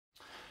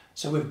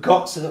So we've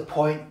got to the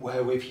point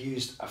where we've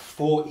used a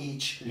for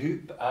each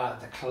loop,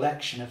 the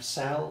collection of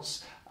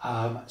cells,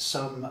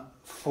 some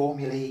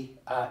formulae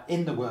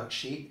in the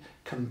worksheet,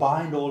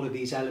 combined all of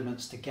these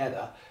elements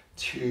together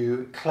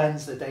to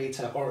cleanse the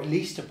data, or at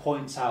least to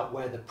point out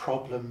where the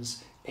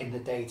problems in the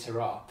data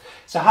are.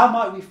 So how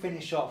might we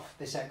finish off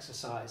this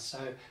exercise? So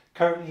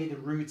currently the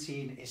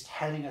routine is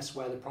telling us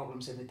where the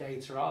problems in the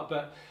data are,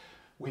 but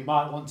we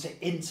might want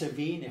to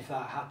intervene if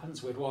that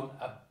happens. We'd want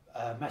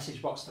a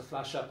message box to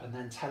flash up and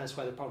then tell us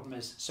where the problem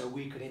is so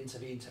we could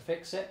intervene to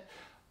fix it.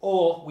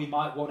 Or we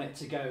might want it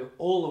to go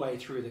all the way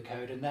through the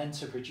code and then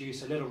to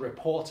produce a little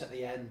report at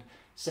the end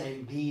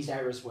saying these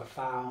errors were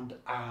found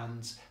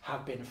and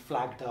have been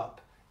flagged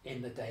up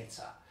in the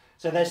data.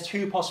 So there's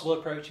two possible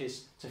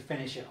approaches to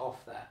finish it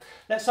off there.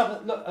 Let's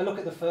have a look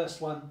at the first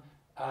one,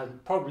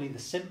 probably the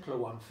simpler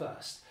one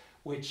first,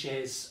 which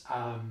is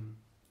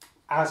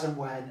as and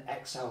when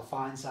Excel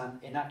finds an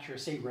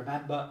inaccuracy.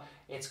 Remember,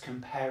 it's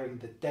comparing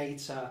the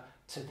data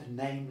to the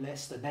name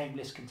list. The name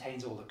list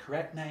contains all the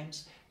correct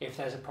names. If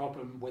there's a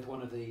problem with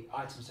one of the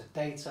items of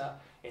data,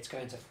 it's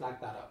going to flag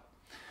that up.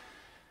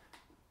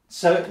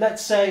 So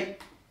let's say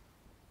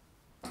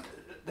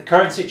the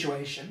current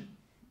situation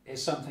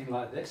is something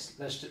like this.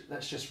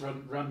 Let's just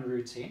run the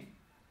routine.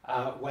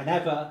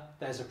 Whenever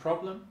there's a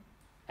problem,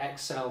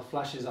 Excel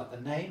flashes up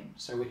the name,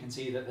 so we can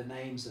see that the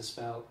names are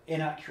spelled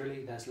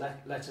inaccurately, there's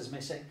letters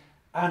missing,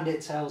 and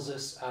it tells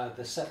us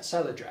the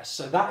cell address.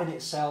 So that in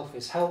itself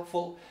is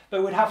helpful,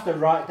 but we'd have to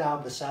write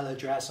down the cell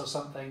address or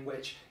something,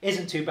 which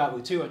isn't too bad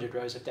with 200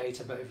 rows of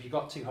data, but if you've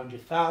got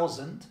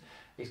 200,000,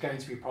 it's going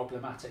to be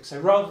problematic. So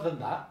rather than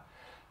that,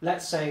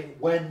 let's say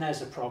when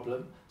there's a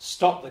problem,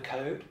 stop the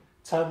code,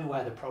 tell me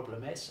where the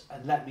problem is,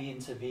 and let me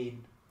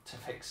intervene to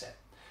fix it.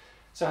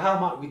 So how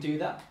might we do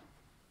that?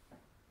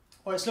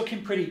 Well, it's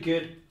looking pretty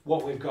good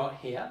what we've got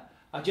here.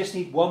 I just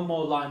need one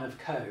more line of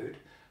code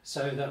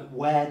so that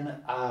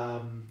when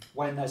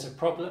there's a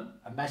problem,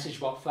 a message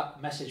box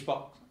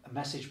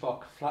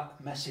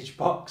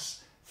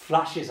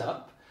flashes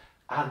up,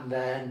 and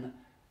then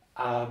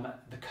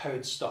the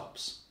code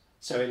stops.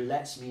 So it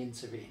lets me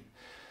intervene.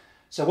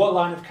 So what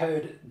line of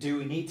code do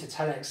we need to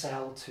tell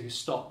Excel to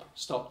stop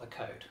the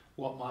code?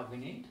 What might we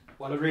need?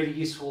 Well, a really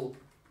useful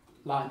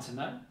line to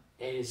know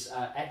is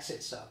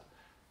exit sub.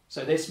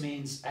 So this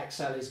means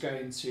Excel is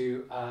going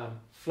to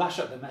flash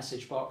up the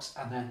message box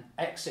and then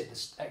exit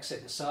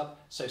the sub,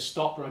 so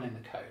stop running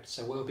the code.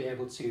 So we'll be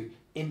able to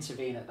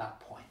intervene at that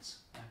point.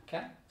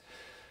 Okay,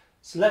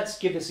 so let's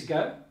give this a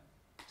go.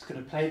 It's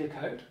going to play the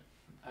code.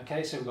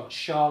 Okay, so we've got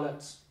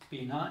Charlotte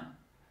B9,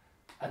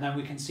 and then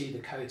we can see the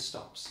code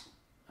stops.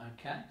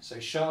 Okay, so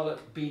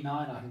Charlotte B9,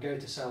 I can go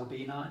to cell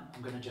B9.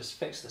 I'm going to just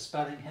fix the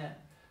spelling here,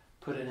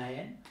 put an A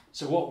in.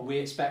 So what would we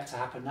expect to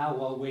happen now?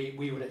 Well,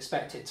 we would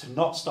expect it to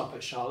not stop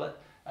at Charlotte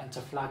and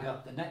to flag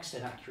up the next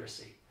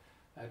inaccuracy.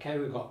 Okay,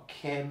 we've got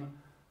Kim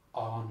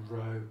on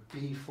row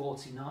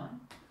B49.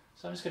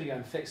 So I'm just going to go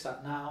and fix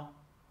that now.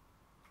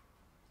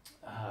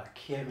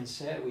 Kim is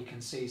here. We can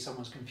see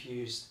someone's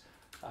confused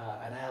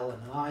an L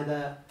and an I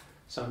there.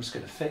 So I'm just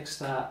going to fix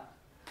that,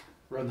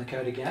 run the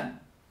code again.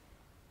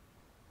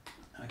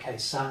 Okay,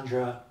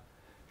 Sandra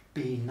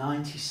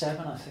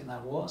B97, I think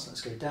that was.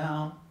 Let's go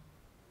down.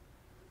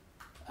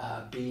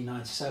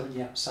 B97,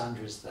 yep,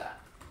 Sandra's there.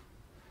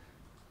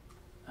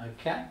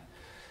 Okay,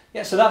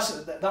 yeah, so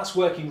that's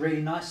working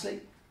really nicely,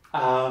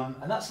 and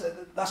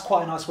that's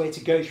quite a nice way to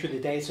go through the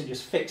data and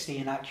just fix the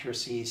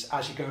inaccuracies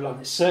as you go along.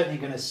 It's certainly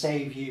going to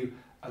save you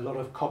a lot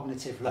of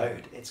cognitive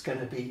load. It's going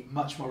to be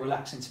much more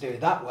relaxing to do it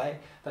that way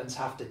than to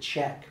have to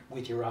check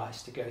with your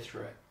eyes to go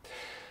through it.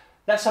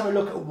 Let's have a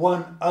look at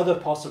one other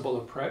possible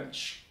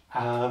approach,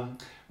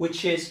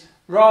 which is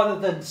rather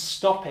than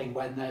stopping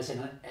when there's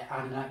an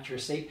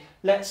inaccuracy,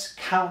 let's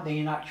count the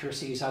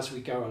inaccuracies as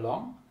we go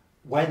along.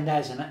 When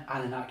there's an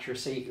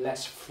inaccuracy,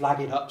 let's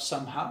flag it up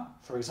somehow.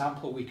 For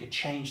example, we could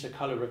change the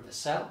color of the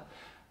cell.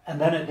 And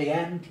then at the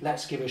end,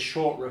 let's give a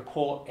short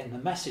report in the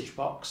message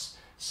box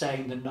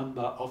saying the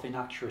number of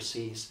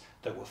inaccuracies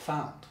that were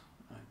found.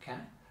 Okay,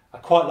 I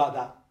quite like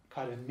that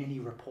kind of mini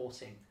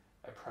reporting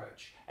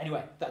approach.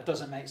 Anyway, that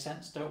doesn't make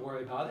sense, don't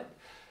worry about it.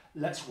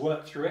 Let's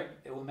work through it.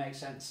 It will make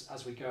sense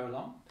as we go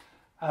along.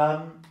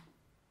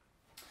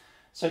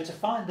 So to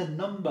find the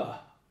number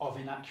of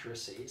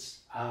inaccuracies,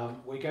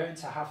 we're going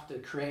to have to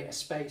create a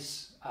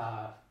space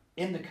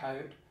in the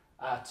code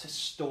to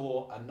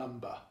store a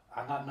number,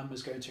 and that number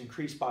is going to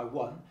increase by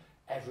 1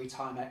 every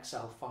time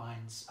Excel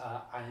finds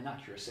an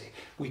inaccuracy.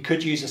 We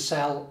could use a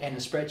cell in a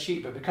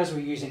spreadsheet, but because we're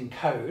using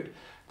code,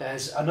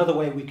 there's another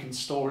way we can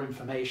store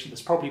information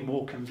that's probably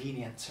more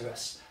convenient to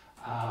us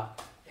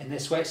in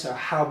this way. So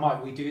how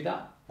might we do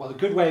that? Well, a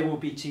good way will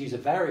be to use a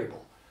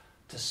variable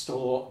to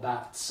store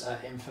that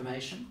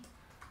information.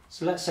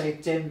 So let's say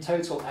dim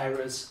total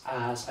errors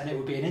as, and it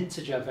would be an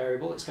integer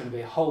variable. It's going to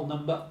be a whole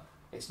number.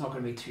 It's not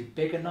going to be too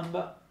big a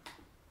number.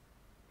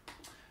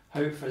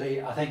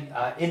 Hopefully, I think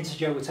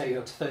integer will take you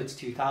up to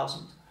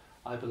 32,000,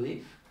 I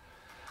believe.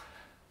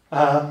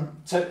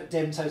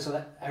 Dim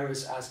total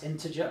errors as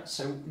integer.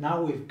 So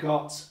now we've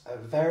got a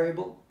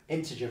variable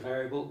integer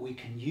variable, we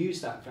can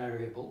use that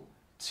variable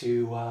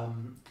to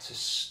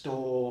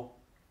store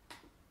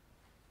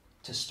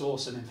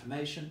some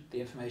information. The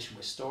information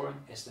we're storing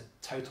is the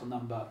total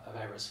number of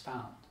errors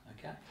found.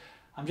 Okay,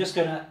 I'm just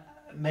going to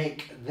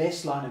make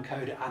this line of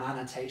code an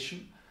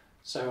annotation,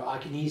 so I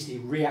can easily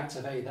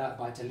reactivate that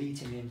by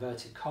deleting the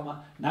inverted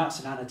comma. Now it's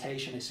an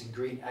annotation, it's in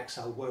green.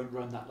 Excel won't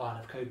run that line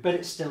of code, but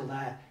it's still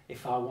there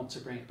if I want to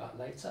bring it back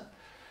later.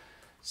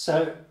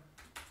 So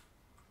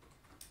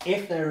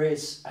if there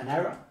is an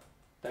error,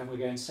 then we're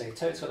going to say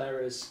total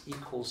errors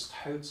equals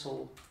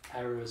total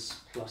errors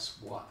plus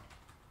 1.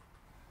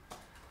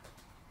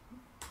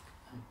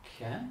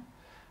 Okay,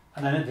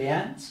 and then at the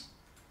end,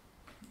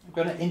 I'm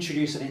going to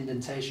introduce an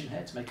indentation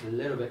here to make it a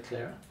little bit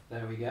clearer.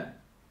 There we go.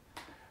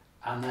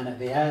 And then at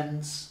the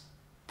end,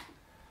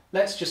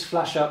 let's just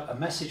flash up a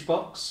message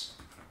box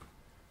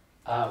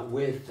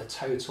with the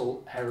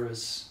total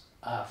errors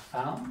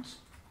found.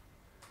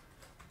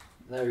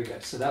 There we go.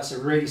 So that's a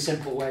really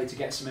simple way to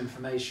get some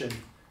information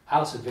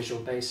out of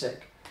Visual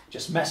Basic.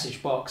 Just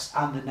message box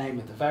and the name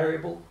of the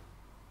variable.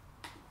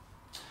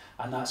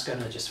 And that's going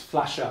to just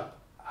flash up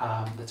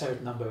the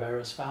total number of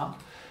errors found.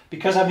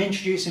 Because I'm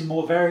introducing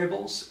more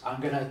variables, I'm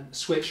going to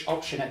switch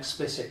option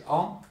explicit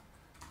on.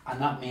 And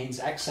that means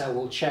Excel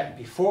will check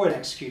before it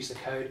executes the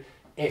code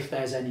if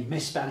there's any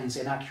misspellings,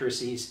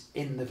 inaccuracies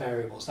in the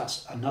variables.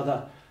 That's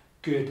another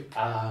good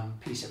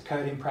piece of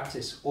coding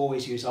practice.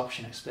 Always use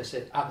option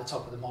explicit at the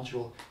top of the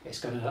module. It's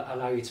going to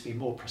allow you to be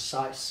more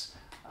precise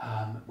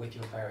with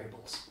your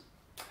variables.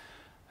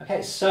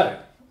 Okay, so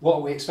what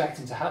are we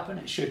expecting to happen?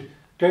 It should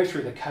go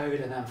through the code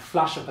and then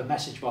flash up a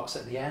message box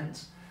at the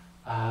end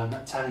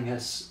telling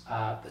us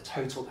the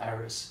total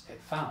errors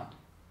it found.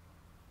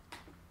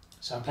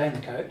 So I'm playing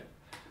the code.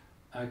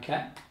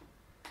 Okay,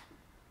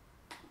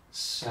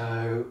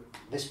 so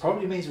this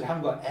probably means we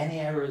haven't got any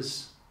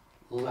errors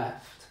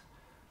left.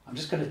 I'm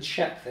just going to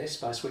check this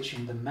by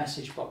switching the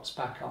message box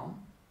back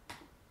on.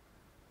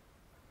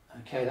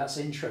 Okay, that's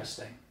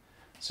interesting.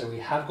 So we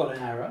have got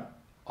an error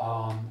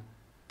on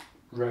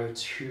row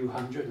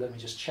 200. Let me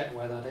just check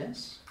where that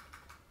is.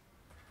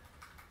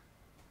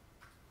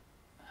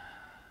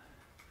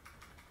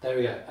 There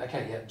we go.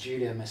 Okay, yeah,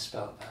 Julia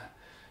misspelled there.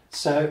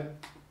 So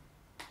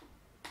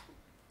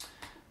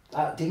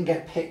that didn't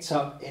get picked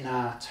up in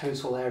our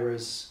total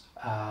errors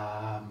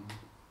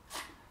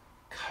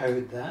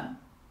code there.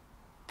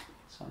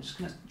 So I'm just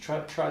going to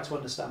try to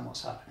understand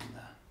what's happening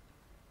there.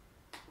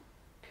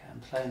 Okay, I'm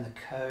playing the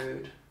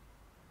code.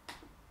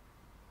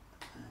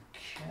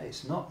 Okay,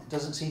 it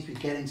doesn't seem to be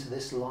getting to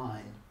this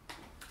line.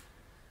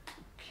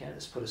 Okay,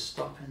 let's put a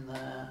stop in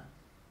there.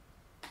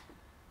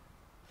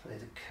 Play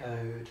the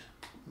code.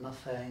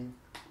 Nothing.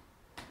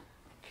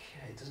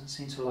 Okay, it doesn't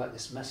seem to like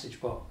this message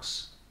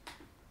box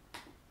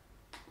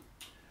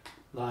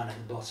line at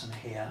the bottom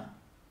here.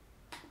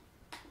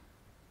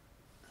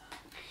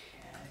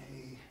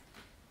 Okay.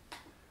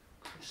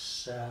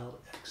 Cell,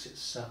 exit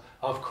cell.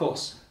 Of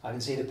course, I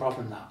can see the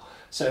problem now.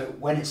 So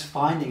when it's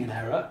finding an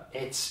error,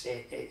 it's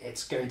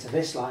going to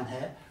this line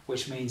here,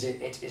 which means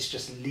it's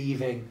just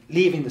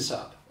leaving the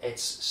sub.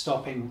 It's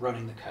stopping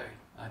running the code.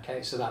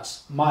 Okay, so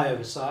that's my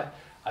oversight.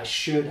 I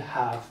should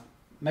have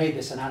made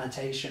this an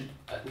annotation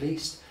at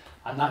least,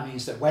 and that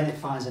means that when it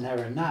finds an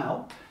error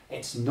now,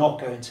 it's not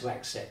going to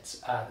exit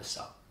the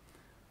sub.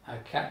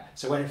 Okay,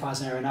 so when it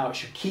finds an error now, it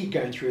should keep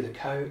going through the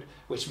code,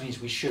 which means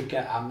we should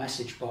get our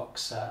message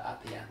box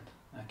at the end.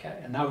 Okay,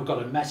 and now we've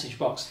got a message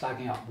box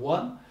flagging up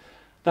 1.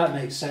 That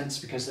makes sense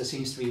because there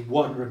seems to be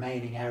one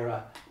remaining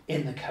error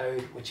in the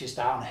code, which is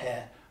down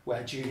here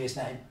where Julia's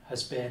name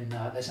has been,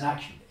 there's an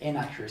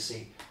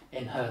inaccuracy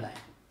in her name.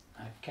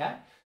 Okay.